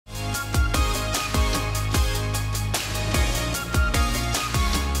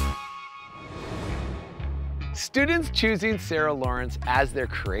Students choosing Sarah Lawrence as their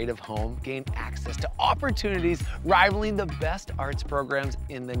creative home gain access to opportunities rivaling the best arts programs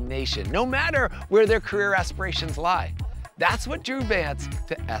in the nation, no matter where their career aspirations lie. That's what drew Vance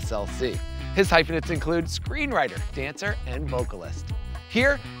to SLC. His hyphenates include screenwriter, dancer, and vocalist.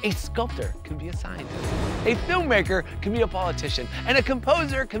 Here, a sculptor can be a scientist, a filmmaker can be a politician, and a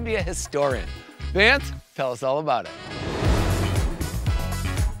composer can be a historian. Vance, tell us all about it.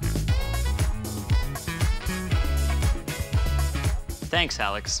 Thanks,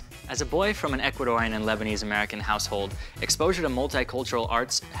 Alex. As a boy from an Ecuadorian and Lebanese American household, exposure to multicultural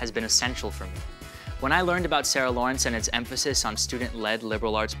arts has been essential for me. When I learned about Sarah Lawrence and its emphasis on student-led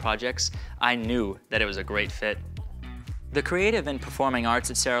liberal arts projects, I knew that it was a great fit. The creative and performing arts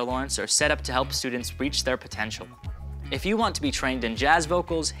at Sarah Lawrence are set up to help students reach their potential. If you want to be trained in jazz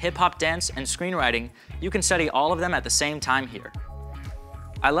vocals, hip-hop dance, and screenwriting, you can study all of them at the same time here.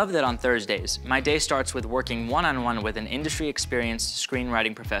 I love that on Thursdays, my day starts with working one-on-one with an industry-experienced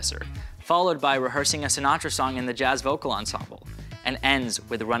screenwriting professor, followed by rehearsing a Sinatra song in the jazz vocal ensemble, and ends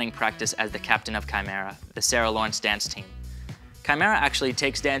with running practice as the captain of Chimera, the Sarah Lawrence dance team. Chimera actually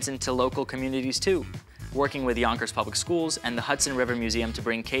takes dance into local communities too, working with Yonkers Public Schools and the Hudson River Museum to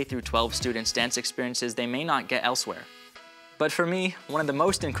bring K-12 students dance experiences they may not get elsewhere. But for me, one of the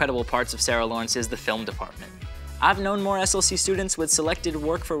most incredible parts of Sarah Lawrence is the film department. I've known more SLC students with selected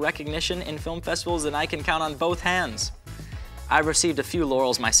work for recognition in film festivals than I can count on both hands. I've received a few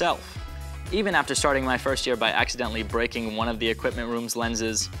laurels myself, even after starting my first year by accidentally breaking one of the equipment room's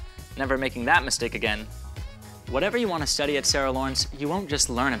lenses, never making that mistake again. Whatever you want to study at Sarah Lawrence, you won't just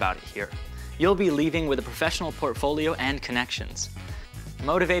learn about it here. You'll be leaving with a professional portfolio and connections.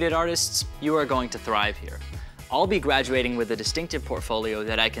 Motivated artists, you are going to thrive here. I'll be graduating with a distinctive portfolio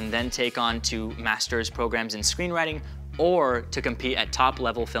that I can then take on to master's programs in screenwriting or to compete at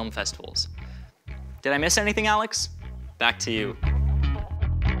top-level film festivals. Did I miss anything, Alex? Back to you.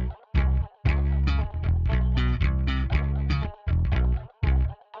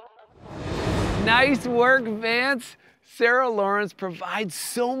 Nice work, Vance. Sarah Lawrence provides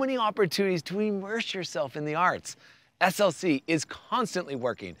so many opportunities to immerse yourself in the arts. SLC is constantly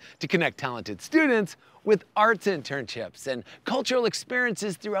working to connect talented students with arts internships and cultural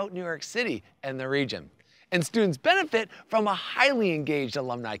experiences throughout New York City and the region. And students benefit from a highly engaged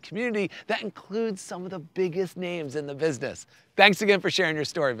alumni community that includes some of the biggest names in the business. Thanks again for sharing your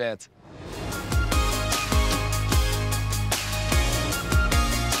story, Vance.